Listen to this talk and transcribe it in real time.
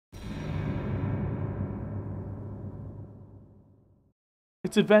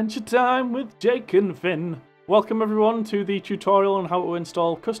It's adventure time with Jake and Finn. Welcome everyone to the tutorial on how to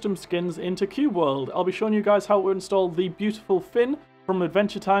install custom skins into Cubeworld. I'll be showing you guys how to install the beautiful Finn from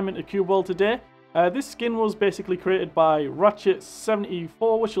Adventure Time into Cubeworld today. This skin was basically created by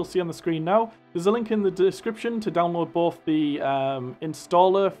Ratchet74, which you'll see on the screen now. There's a link in the description to download both the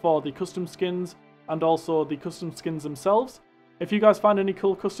installer for the custom skins and also the custom skins themselves. If you guys find any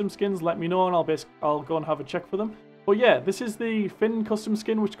cool custom skins, let me know and I'll go and have a check for them. But yeah, this is the Finn custom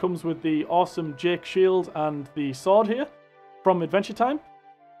skin, which comes with the awesome Jake shield and the sword here from Adventure Time.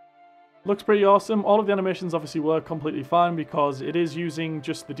 Looks pretty awesome. All of the animations obviously work completely fine because it is using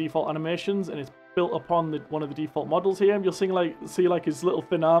just the default animations and it's built upon one of the default models here. You'll see like his little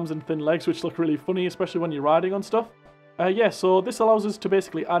thin arms and thin legs, which look really funny, especially when you're riding on stuff. Yeah, so this allows us to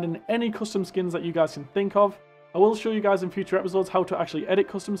basically add in any custom skins that you guys can think of. I will show you guys in future episodes how to actually edit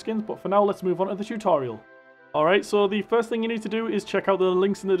custom skins, but for now let's move on to the tutorial. Alright, so the first thing you need to do is check out the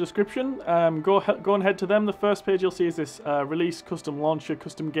links in the description. Go and head to them. The first page you'll see is this Release Custom Launcher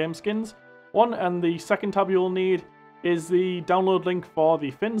Custom Game Skins one, and the second tab you'll need is the download link for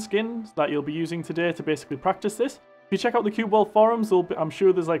the Finn skins that you'll be using today to basically practice this. If you check out the Cubeworld forums, I'm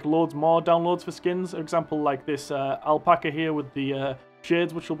sure there's like loads more downloads for skins. For example, like this alpaca here with the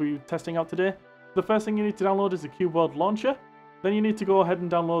shades, which we'll be testing out today. The first thing you need to download is the Cubeworld Launcher. Then you need to go ahead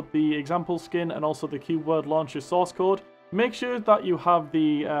and download the example skin and also the Cubeworld Launcher source code. Make sure that you have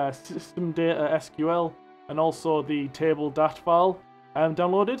the system data SQL and also the table dat file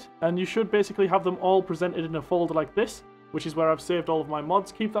downloaded. And you should basically have them all presented in a folder like this, which is where I've saved all of my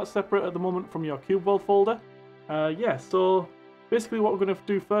mods. Keep that separate at the moment from your Cubeworld folder. Yeah, so basically what we're going to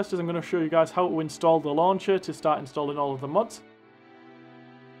do first is I'm going to show you guys how to install the launcher to start installing all of the mods.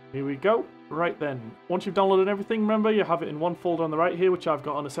 Here we go. Right then, once you've downloaded everything, remember you have it in one folder on the right here, which I've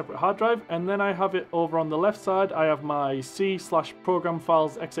got on a separate hard drive, and then I have it over on the left side. I have my C/program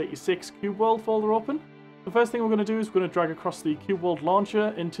files x86 Cubeworld folder open. The first thing we're going to do is we're going to drag across the Cubeworld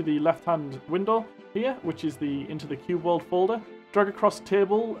launcher into the left-hand window here, which is into the Cubeworld folder. Drag across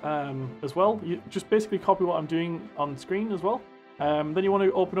table as well. You just basically copy what I'm doing on screen as well. Then you want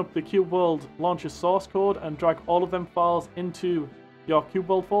to open up the Cubeworld launcher source code and drag all of them files into your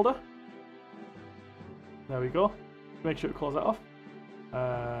Cubeworld folder. There we go. Make sure to close that off.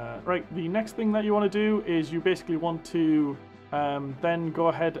 Right, the next thing that you want to do is you basically want to then go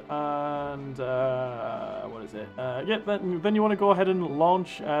ahead and what is it? Yeah, then you want to go ahead and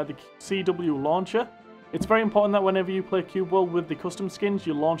launch the CW launcher. It's very important that whenever you play Cubeworld with the custom skins,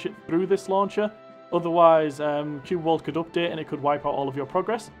 you launch it through this launcher. Otherwise, Cubeworld could update and it could wipe out all of your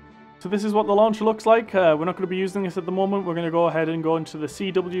progress. So this is what the launcher looks like. We're not going to be using this at the moment. We're going to go ahead and go into the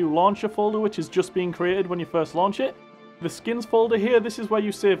CW launcher folder, which is just being created when you first launch it. The skins folder here, this is where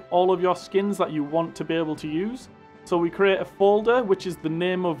you save all of your skins that you want to be able to use. So we create a folder, which is the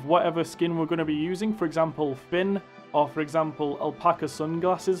name of whatever skin we're going to be using. For example, Finn, or for example, alpaca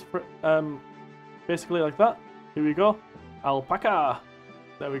sunglasses, basically like that. Here we go. Alpaca.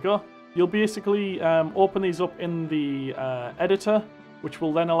 There we go. You'll basically open these up in the editor, which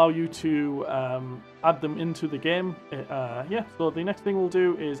will then allow you to add them into the game. Yeah, so the next thing we'll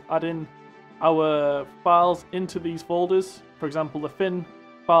do is add in our files into these folders. For example, the Finn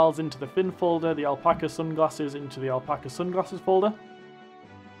files into the Finn folder, the alpaca sunglasses into the alpaca sunglasses folder.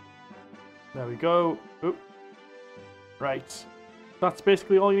 There we go. Oop. Right. That's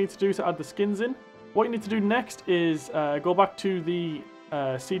basically all you need to do to add the skins in. What you need to do next is go back to the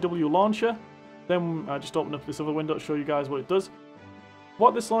CW launcher. Then just open up this other window to show you guys what it does.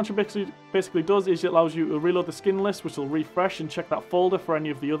 What this launcher basically does is it allows you to reload the skin list, which will refresh and check that folder for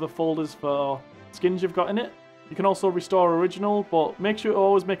any of the other folders for skins you've got in it. You can also restore original, but make sure to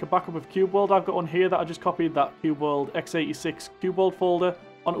always make a backup of Cubeworld. I've got one here that I just copied that Cubeworld x86 Cubeworld folder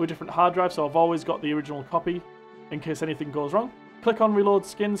onto a different hard drive, so I've always got the original copy in case anything goes wrong. Click on reload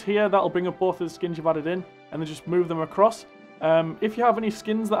skins here, that'll bring up both of the skins you've added in, and then just move them across. If you have any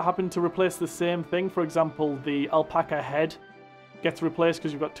skins that happen to replace the same thing, for example, the alpaca head gets replaced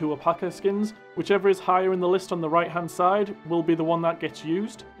because you've got two alpaca skins, whichever is higher in the list on the right hand side will be the one that gets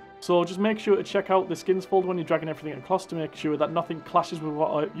used. So just make sure to check out the skins folder when you're dragging everything across to make sure that nothing clashes with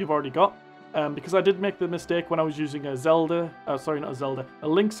what you've already got. Because I did make the mistake when I was using a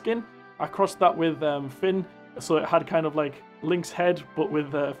Link skin. I crossed that with Finn, so it had kind of like Link's head but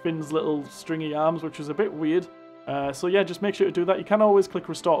with Finn's little stringy arms, which was a bit weird. So yeah, just make sure to do that. You can always click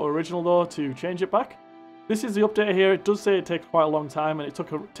restore to original though to change it back. This is the update here. It does say it takes quite a long time, and it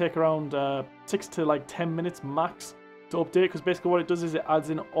take around 6 to like 10 minutes max to update, because basically what it does is it adds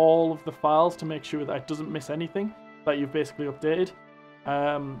in all of the files to make sure that it doesn't miss anything that you've basically updated.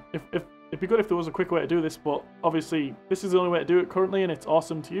 If It'd be good if there was a quick way to do this, but obviously this is the only way to do it currently, and it's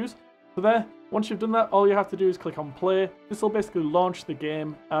awesome to use. So there, once you've done that, all you have to do is click on play. This will basically launch the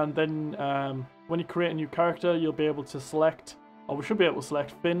game, and then when you create a new character, you'll be able to select, or we should be able to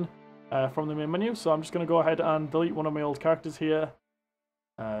select Finn from the main menu. So I'm just going to go ahead and delete one of my old characters here.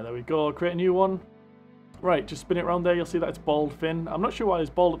 There we go, create a new one. Right, just spin it around there, you'll see that it's bald Finn. I'm not sure why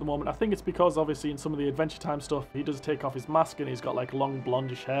he's bald at the moment. I think it's because obviously in some of the Adventure Time stuff, he does take off his mask and he's got like long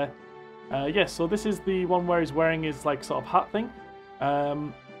blondish hair. Yes, so this is the one where he's wearing his like sort of hat thing.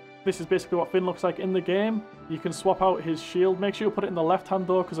 This is basically what Finn looks like in the game. You can swap out his shield. Make sure you put it in the left hand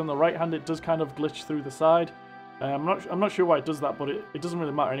though, because on the right hand it does kind of glitch through the side. I'm not sure why it does that, but it doesn't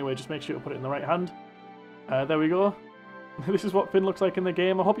really matter anyway. Just make sure you put it in the right hand. There we go. This is what Finn looks like in the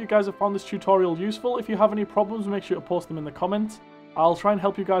game. I hope you guys have found this tutorial useful. If you have any problems, make sure to post them in the comments. I'll try and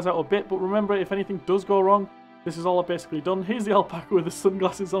help you guys out a bit, but remember, if anything does go wrong, this is all I've basically done. Here's the alpaca with the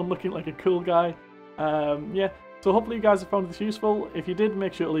sunglasses on, looking like a cool guy. Yeah, so hopefully you guys have found this useful. If you did,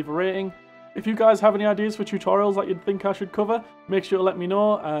 make sure to leave a rating. If you guys have any ideas for tutorials that you'd think I should cover, make sure to let me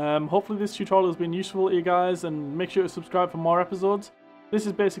know. Hopefully this tutorial has been useful to you guys, and make sure to subscribe for more episodes. This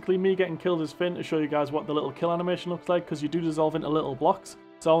is basically me getting killed as Finn to show you guys what the little kill animation looks like, because you do dissolve into little blocks.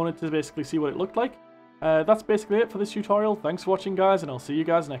 So I wanted to basically see what it looked like. That's basically it for this tutorial. Thanks for watching, guys, and I'll see you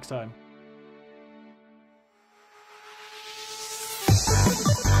guys next time.